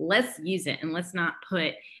it, let's use it and let's not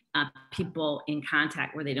put people in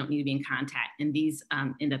contact where they don't need to be in contact. And these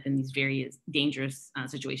end up in these various dangerous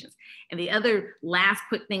situations. And the other last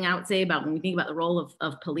quick thing I would say about when we think about the role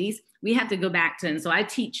of police, we have to go back to, and so I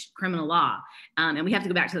teach criminal law, and we have to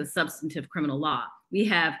go back to the substantive criminal law. We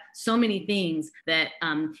have so many things that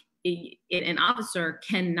an officer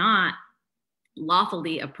cannot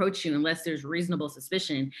lawfully approach you unless there's reasonable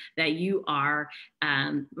suspicion that you are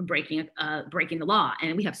breaking the law.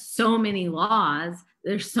 And we have so many laws.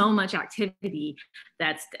 There's so much activity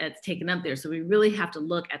that's taken up there. So we really have to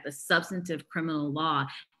look at the substantive criminal law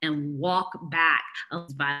and walk back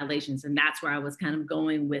those violations. And that's where I was kind of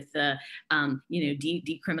going with the,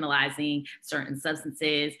 decriminalizing certain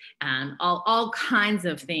substances, all kinds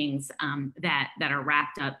of things that are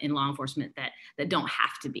wrapped up in law enforcement that don't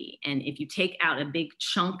have to be. And if you take out a big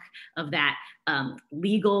chunk of that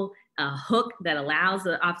legal hook that allows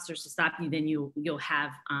the officers to stop you, then you'll have,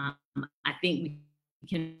 I think we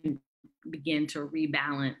can begin to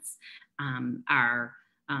rebalance our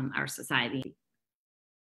society.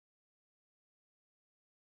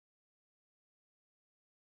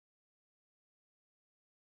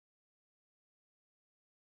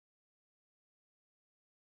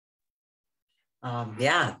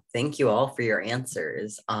 Yeah, thank you all for your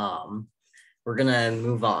answers. We're gonna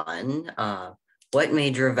move on. What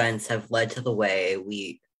major events have led to the way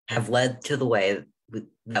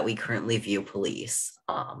that we currently view police?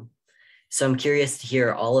 So I'm curious to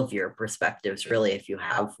hear all of your perspectives, really, if you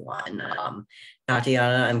have one.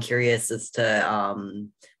 Tatiana, I'm curious as to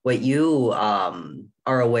what you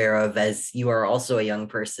are aware of, as you are also a young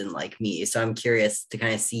person like me. So I'm curious to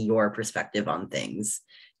kind of see your perspective on things.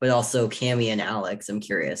 But also Cami and Alex, I'm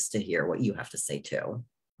curious to hear what you have to say too.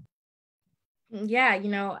 Yeah,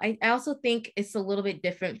 I also think it's a little bit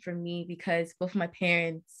different for me because both my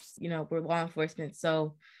parents, were law enforcement.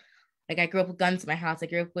 So like I grew up with guns in my house. I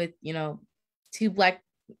grew up with, two black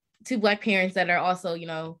parents that are also,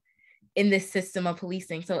 in this system of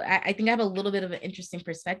policing. So I think I have a little bit of an interesting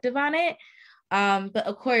perspective on it. But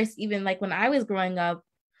of course, even like when I was growing up,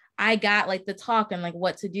 I got like the talk and like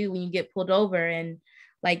what to do when you get pulled over and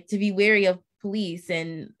like to be wary of police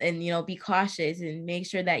and be cautious and make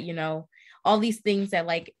sure that, all these things that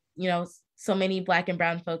like, so many Black and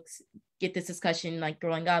brown folks get this discussion like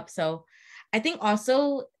growing up. So I think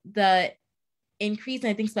also the increase, and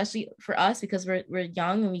I think especially for us, because we're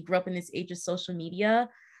young and we grew up in this age of social media,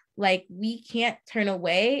 like we can't turn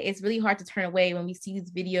away. It's really hard to turn away when we see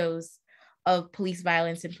these videos of police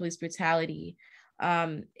violence and police brutality.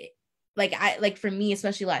 Like for me,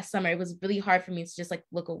 especially last summer, it was really hard for me to just like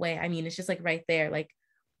look away. I mean, it's just like right there, like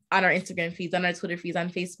on our Instagram feeds, on our Twitter feeds, on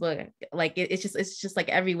Facebook, like it's just like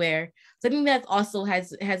everywhere. So I think that also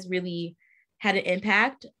has really had an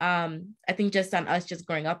impact. I think just on us just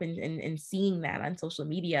growing up and seeing that on social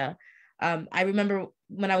media. I remember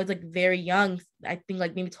when I was like very young, I think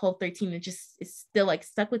like maybe 12, 13, it's still like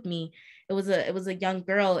stuck with me. It was a young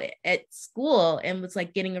girl at school and was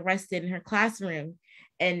like getting arrested in her classroom.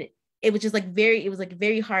 And it was just like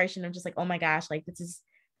very harsh. And I'm just like, oh my gosh, like this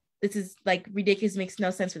is like ridiculous. It makes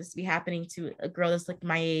no sense for this to be happening to a girl that's like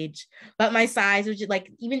my age, but my size. Which is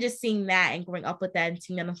like, even just seeing that and growing up with that and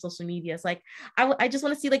seeing that on social media, it's like, I just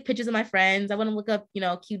want to see like pictures of my friends. I want to look up,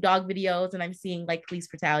 cute dog videos, and I'm seeing like police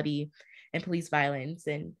brutality and police violence.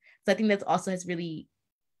 And so I think that's also has really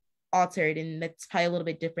altered, and that's probably a little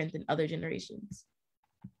bit different than other generations.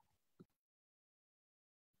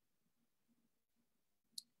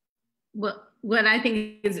 Well, what I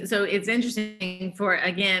think is, so it's interesting for,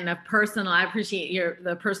 again, I appreciate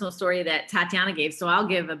the personal story that Tatiana gave. So I'll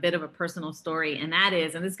give a bit of a personal story, and that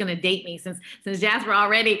is, and this is going to date me since Jasper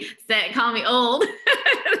already called me old.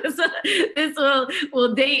 So this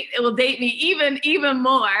will date me even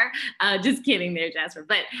more. Just kidding there, Jasper.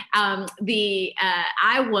 But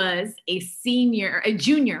I was a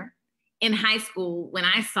junior in high school when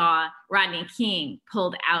I saw Rodney King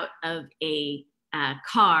pulled out of a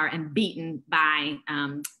car and beaten by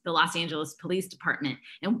the Los Angeles Police Department.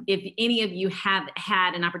 And if any of you have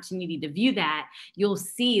had an opportunity to view that, you'll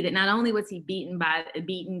see that not only was he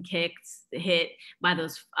beaten, kicked, hit by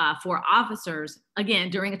those 4 officers, again,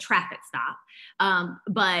 during a traffic stop,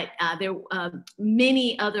 but there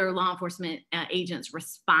many other law enforcement agents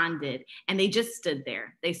responded, and they just stood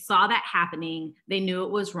there. They saw that happening, they knew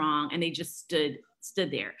it was wrong, and they just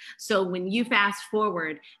stood there. So when you fast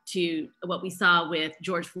forward to what we saw with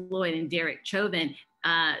George Floyd and Derek Chauvin,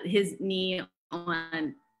 his knee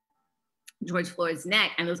on George Floyd's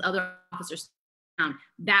neck and those other officers,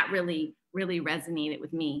 that really resonated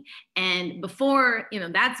with me. And before,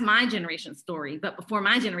 that's my generation's story, but before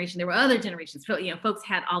my generation, there were other generations. Folks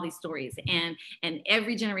had all these stories, and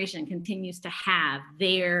every generation continues to have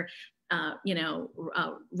their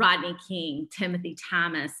Rodney King, Timothy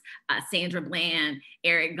Thomas, Sandra Bland,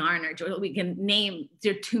 Eric Garner. We can name,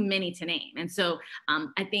 there are too many to name. And so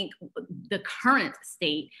I think the current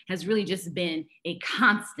state has really just been a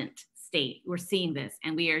constant state. We're seeing this,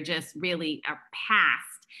 and we are just really past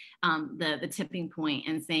the tipping point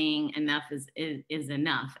and saying enough is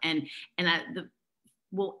enough. And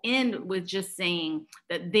we'll end with just saying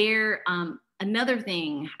that another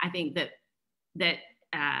thing I think that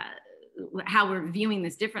how we're viewing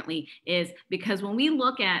this differently is because when we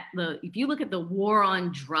look at if you look at the war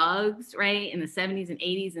on drugs, right, in the 70s and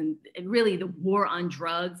 80s, and really the war on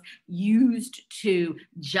drugs used to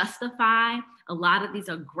justify a lot of these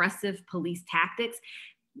aggressive police tactics,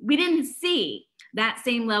 we didn't see that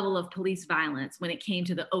same level of police violence when it came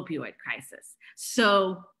to the opioid crisis.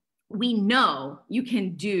 So we know you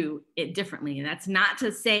can do it differently. And that's not to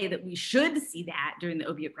say that we should see that during the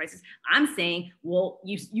opioid crisis. I'm saying, well,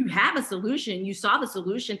 you have a solution. You saw the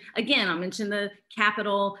solution. Again, I'll mention the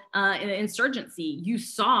Capitol insurgency. You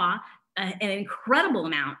saw an incredible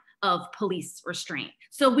amount of police restraint.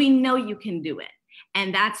 So we know you can do it.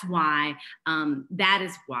 And that's why, that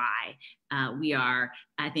is why we are,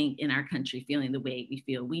 I think, in our country feeling the way we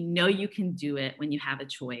feel. We know you can do it when you have a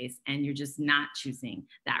choice, and you're just not choosing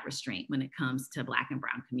that restraint when it comes to Black and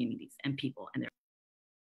Brown communities and people and their.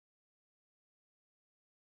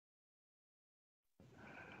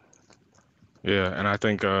 Yeah, and I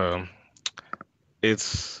think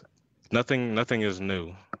it's nothing is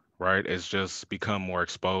new, right? It's just become more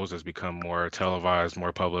exposed, it's become more televised,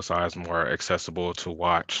 more publicized, more accessible to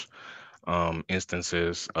watch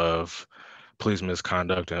instances of police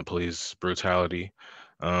misconduct and police brutality.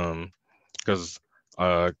 Because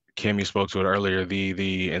Kimmy spoke to it earlier,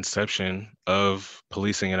 the inception of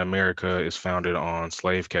policing in America is founded on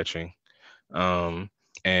slave catching and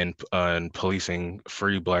policing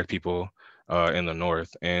free Black people in the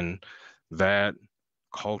North. And that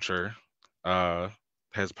culture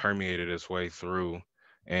has permeated its way through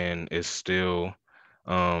and is still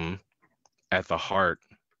at the heart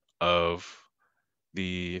of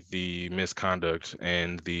the misconduct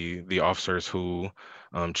and the officers who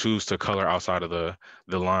choose to color outside of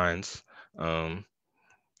the lines. And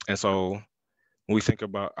so when we think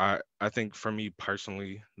about, I think for me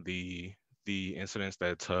personally, the incidents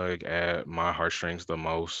that tug at my heartstrings the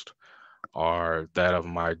most are that of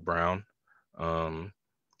Mike Brown,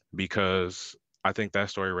 because I think that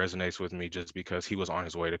story resonates with me just because he was on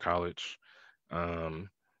his way to college, and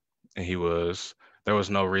there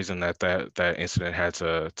was no reason that incident had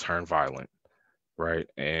to turn violent, right?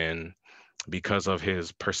 And because of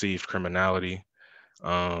his perceived criminality,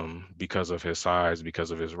 because of his size,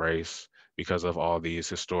 because of his race, because of all these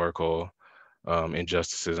historical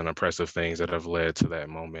injustices and oppressive things that have led to that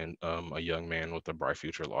moment, a young man with a bright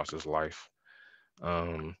future lost his life.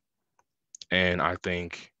 And I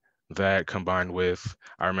think that combined with,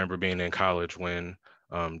 I remember being in college when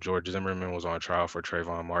George Zimmerman was on trial for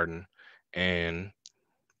Trayvon Martin, and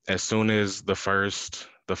as soon as the first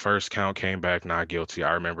count came back not guilty,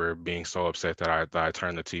 I remember being so upset that I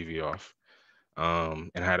turned the TV off,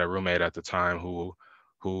 and had a roommate at the time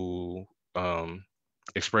who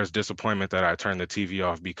expressed disappointment that I turned the TV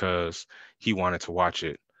off because he wanted to watch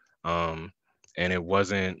it, and it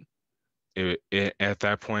wasn't. At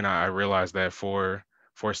that point, I realized that for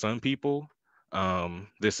some people,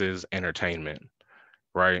 this is entertainment,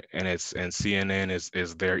 right? And CNN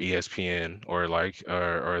is their ESPN, or like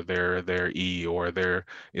or their E, or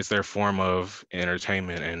it's their form of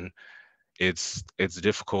entertainment, and it's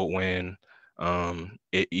difficult when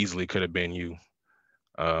it easily could have been you.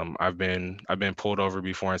 I've been pulled over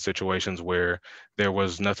before in situations where there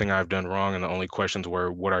was nothing I've done wrong, and the only questions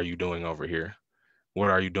were, "What are you doing over here? What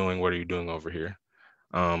are you doing? What are you doing over here?"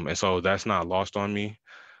 And so that's not lost on me.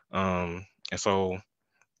 And so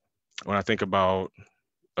when I think about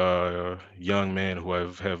young men who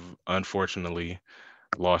have unfortunately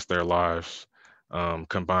lost their lives,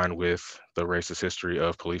 combined with the racist history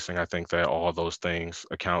of policing. I think that all those things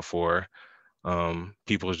account for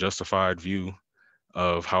people's justified view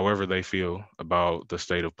of however they feel about the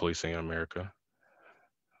state of policing in America.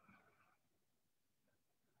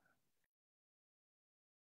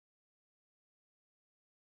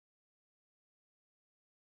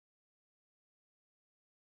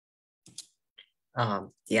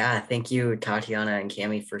 Yeah, thank you, Tatiana and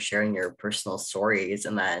Cami, for sharing your personal stories,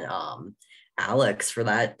 and then Alex for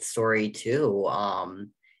that story too.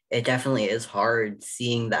 It definitely is hard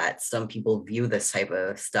seeing that some people view this type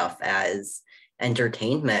of stuff as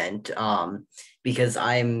entertainment. Because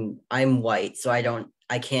I'm white, so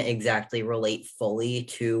I can't exactly relate fully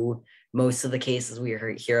to most of the cases we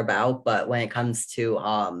hear about. But when it comes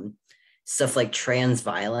to stuff like trans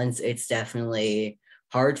violence, it's definitely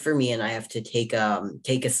hard for me, and I have to take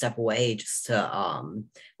a step away just to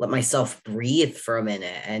let myself breathe for a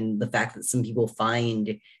minute. And the fact that some people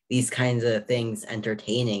find these kinds of things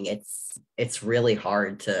entertaining, it's really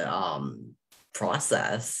hard to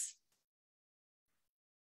process.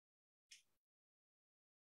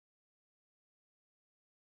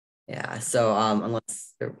 Yeah, so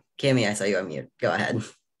unless Cami, I saw you on mute, go ahead.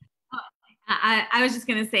 I was just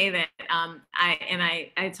going to say that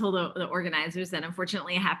I told the organizers that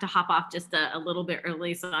unfortunately I have to hop off just a little bit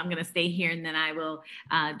early, so I'm going to stay here and then I will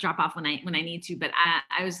drop off when I need to. But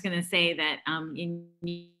I was going to say that you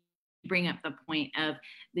bring up the point of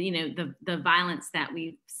the violence that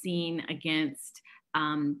we've seen against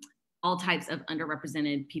all types of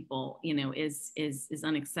underrepresented people, is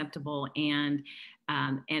unacceptable. And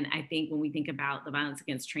I think when we think about the violence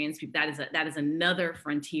against trans people, that is another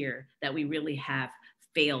frontier that we really have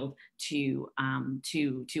failed to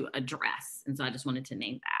address. And so I just wanted to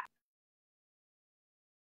name that.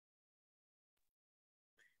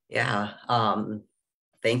 Yeah,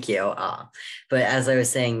 thank you. But as I was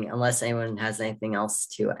saying, unless anyone has anything else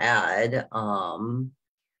to add,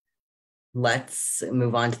 let's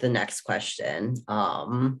move on to the next question.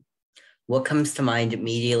 What comes to mind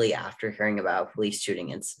immediately after hearing about a police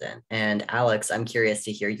shooting incident? And Alex, I'm curious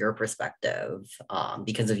to hear your perspective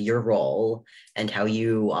because of your role and how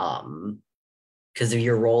you, because of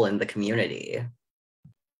your role in the community.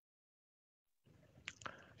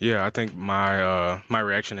 Yeah, I think my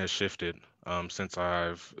reaction has shifted since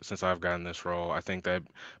I've gotten this role. I think that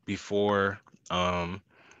before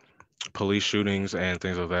police shootings and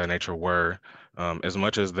things of that nature were, as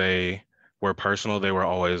much as they were personal, they were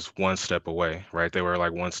always one step away, right? They were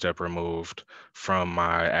like one step removed from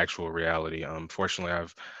my actual reality. Fortunately,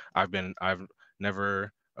 I've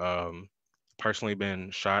never personally been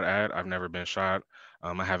shot at. I've never been shot.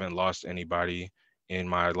 I haven't lost anybody in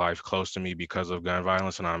my life close to me because of gun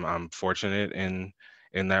violence, and I'm fortunate in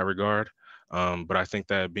that regard. But I think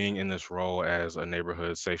that being in this role as a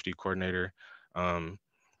neighborhood safety coordinator,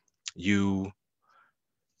 you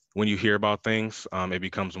when you hear about things, it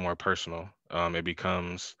becomes more personal. It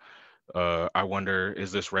becomes, I wonder,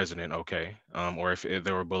 is this resident okay? Or if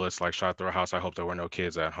there were bullets like shot through a house, I hope there were no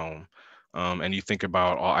kids at home. And you think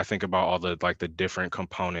about I think about all the like the different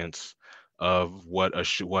components of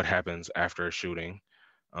what happens after a shooting,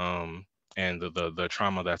 and the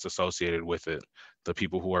trauma that's associated with it. The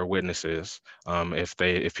people who are witnesses,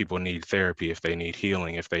 if people need therapy, if they need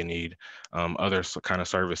healing, if they need other kind of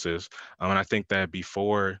services. And I think that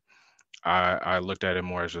before I looked at it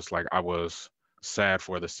more as just like I was sad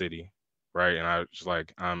for the city, right? And I was just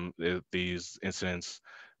like, these incidents,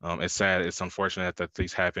 it's sad, it's unfortunate that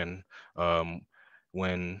these happen,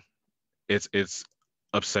 when it's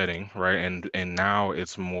upsetting, right? And now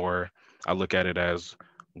it's more, I look at it as,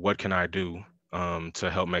 what can I do to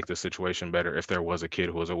help make the situation better? If there was a kid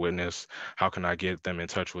who was a witness, how can I get them in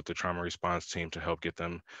touch with the trauma response team to help get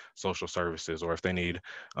them social services? Or if they need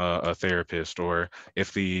a therapist, or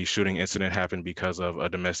if the shooting incident happened because of a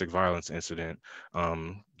domestic violence incident,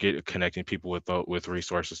 connecting people with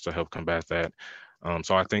resources to help combat that.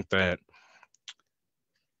 So I think that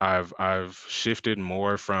I've shifted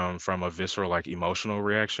more from a visceral, like, emotional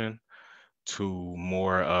reaction to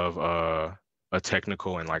more of a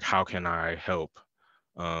technical and like, how can I help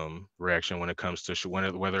reaction when it comes to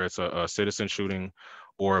whether it's a citizen shooting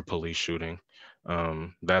or a police shooting.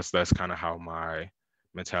 That's kind of how my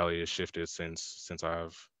mentality has shifted since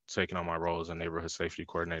I've taken on my role as a neighborhood safety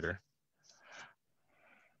coordinator.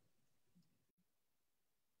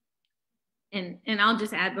 And I'll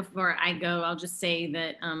just add before I go, I'll just say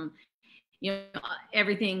that you know,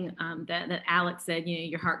 everything that Alex said, you know,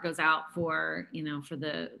 your heart goes out for, you know, for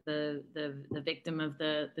the victim of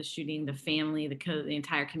the shooting, the family, the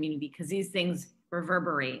entire community, because these things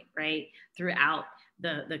reverberate right throughout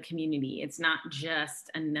the community. It's not just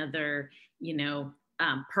another, you know,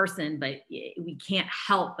 person, but we can't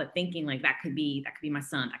help but thinking like that could be my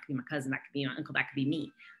son, that could be my cousin, that could be my uncle, that could be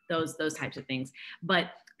me. Those types of things. But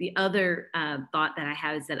the other thought that I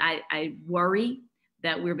have is that I worry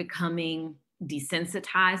that we're becoming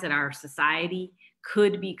desensitized, that our society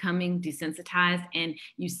could be becoming desensitized. And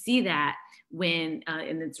you see that when,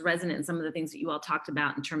 and it's resonant in some of the things that you all talked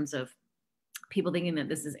about in terms of people thinking that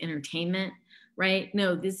this is entertainment, right?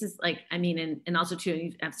 No, this is like, I mean, and also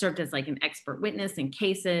too, I've served as like an expert witness in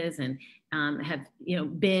cases and have, you know,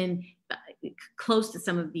 been close to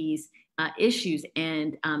some of these issues,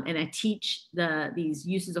 and I teach these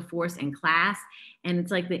uses of force in class, and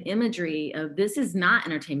it's like the imagery of this is not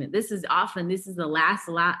entertainment. This is the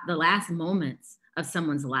last moments of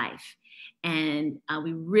someone's life, and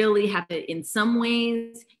we really have to, in some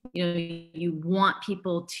ways, you know, you want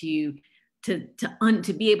people to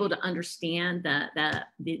be able to understand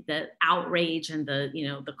the outrage and the, you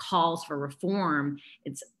know, the calls for reform.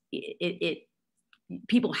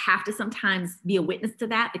 People have to sometimes be a witness to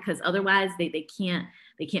that, because otherwise they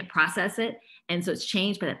can't process it. And so it's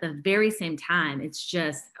changed, but at the very same time, it's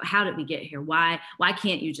just, how did we get here? Why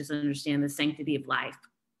can't you just understand the sanctity of life?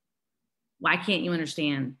 Why can't you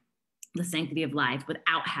understand the sanctity of life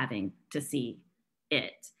without having to see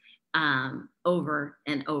it over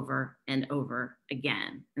and over and over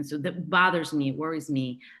again? And so that bothers me, it worries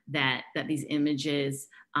me that these images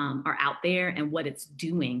are out there and what it's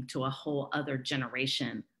doing to a whole other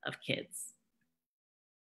generation of kids.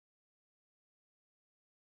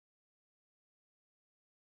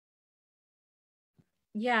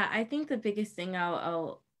 Yeah, I think the biggest thing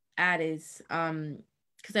I'll add is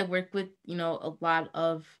because I work with, you know, a lot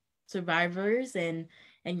of survivors and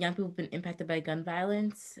young people who've been impacted by gun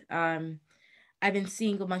violence. I've been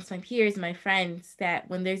seeing amongst my peers, my friends, that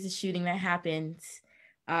when there's a shooting that happens,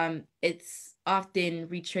 it's often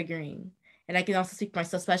re-triggering. And I can also speak for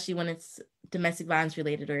myself, especially when it's domestic violence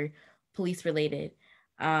related or police related.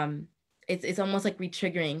 It's almost like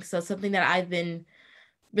re-triggering. So something that I've been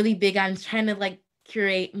really big on is trying to like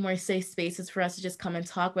curate more safe spaces for us to just come and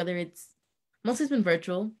talk, whether it's mostly it's been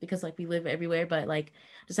virtual because like we live everywhere, but like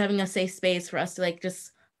just having a safe space for us to like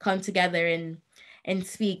just come together and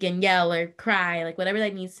speak and yell or cry, like whatever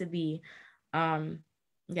that needs to be. Yeah,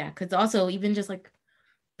 because also even just like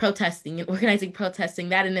protesting and organizing protesting,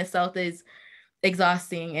 that in itself is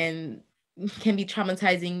exhausting and can be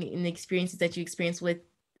traumatizing in the experiences that you experience with,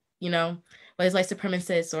 you know, whether it's like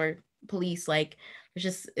supremacists or police. Like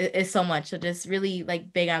it's so much. So just really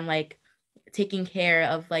like big on like taking care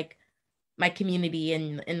of like my community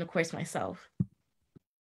and of course myself.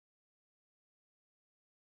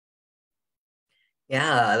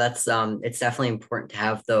 Yeah, that's it's definitely important to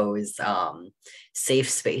have those safe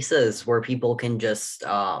spaces where people can just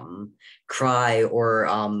cry or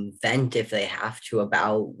vent if they have to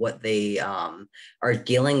about what they are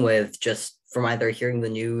dealing with, just from either hearing the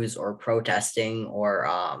news or protesting or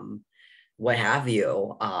what have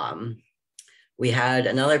you. We had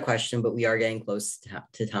another question, but we are getting close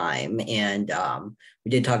to time. And we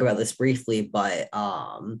did talk about this briefly, but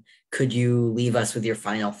could you leave us with your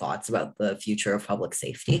final thoughts about the future of public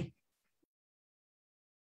safety?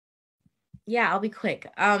 Yeah, I'll be quick.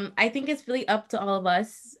 I think it's really up to all of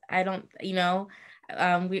us. I don't, you know,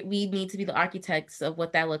 we need to be the architects of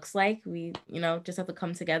what that looks like. We, you know, just have to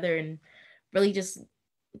come together and really just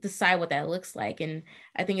decide what that looks like. And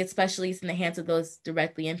I think especially it's in the hands of those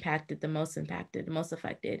directly impacted, the most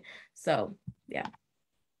affected. So yeah.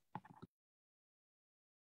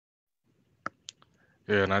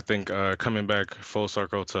 Yeah, and I think coming back full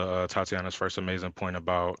circle to Tatiana's first amazing point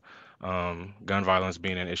about gun violence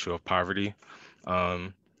being an issue of poverty,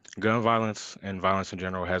 um, gun violence and violence in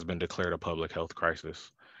general has been declared a public health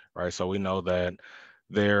crisis, right? So we know that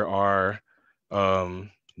there are um,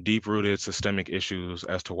 deep-rooted systemic issues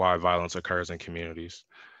as to why violence occurs in communities.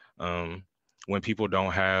 Um, when people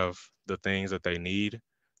don't have the things that they need,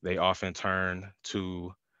 they often turn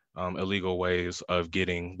to illegal ways of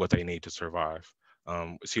getting what they need to survive.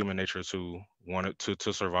 It's human nature to want it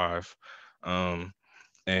to survive.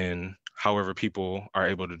 And however people are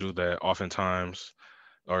able to do that, oftentimes,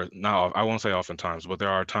 or not, I won't say oftentimes, but there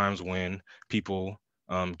are times when people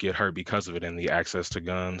get hurt because of it, and the access to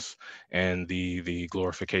guns and the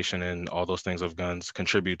glorification and all those things of guns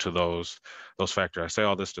contribute to those factors. I say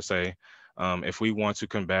all this to say, if we want to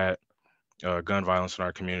combat gun violence in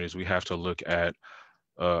our communities, we have to look at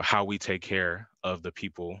how we take care of the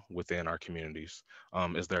people within our communities.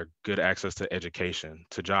 Is there good access to education,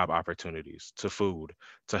 to job opportunities, to food,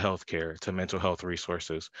 to healthcare, to mental health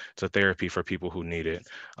resources, to therapy for people who need it?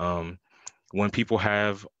 When people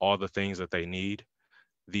have all the things that they need,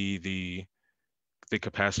 the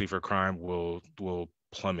capacity for crime will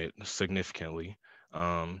plummet significantly.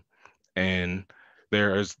 And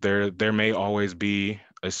there may always be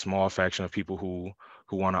a small faction of people who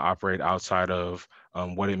want to operate outside of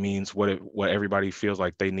what it means, what everybody feels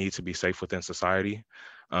like they need to be safe within society.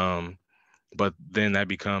 But then that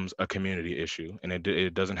becomes a community issue, and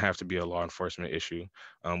it doesn't have to be a law enforcement issue.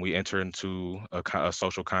 We enter into a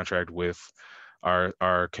social contract with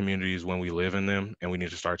our communities when we live in them, and we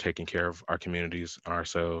need to start taking care of our communities and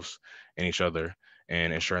ourselves and each other,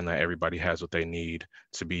 and ensuring that everybody has what they need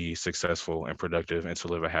to be successful and productive and to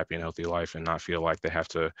live a happy and healthy life and not feel like they have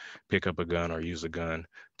to pick up a gun or use a gun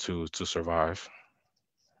to survive.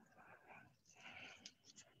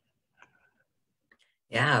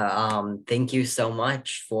 Yeah, thank you so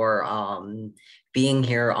much for being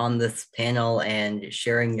here on this panel and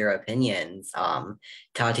sharing your opinions.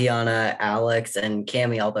 Tatiana, Alex, and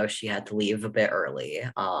Cami, although she had to leave a bit early.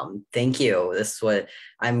 Thank you.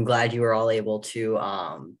 I'm glad you were all able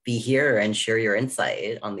to be here and share your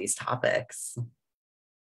insight on these topics.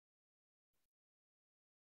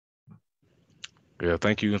 Yeah,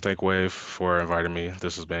 thank you, and thank Wave for inviting me.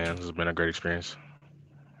 This has been a great experience.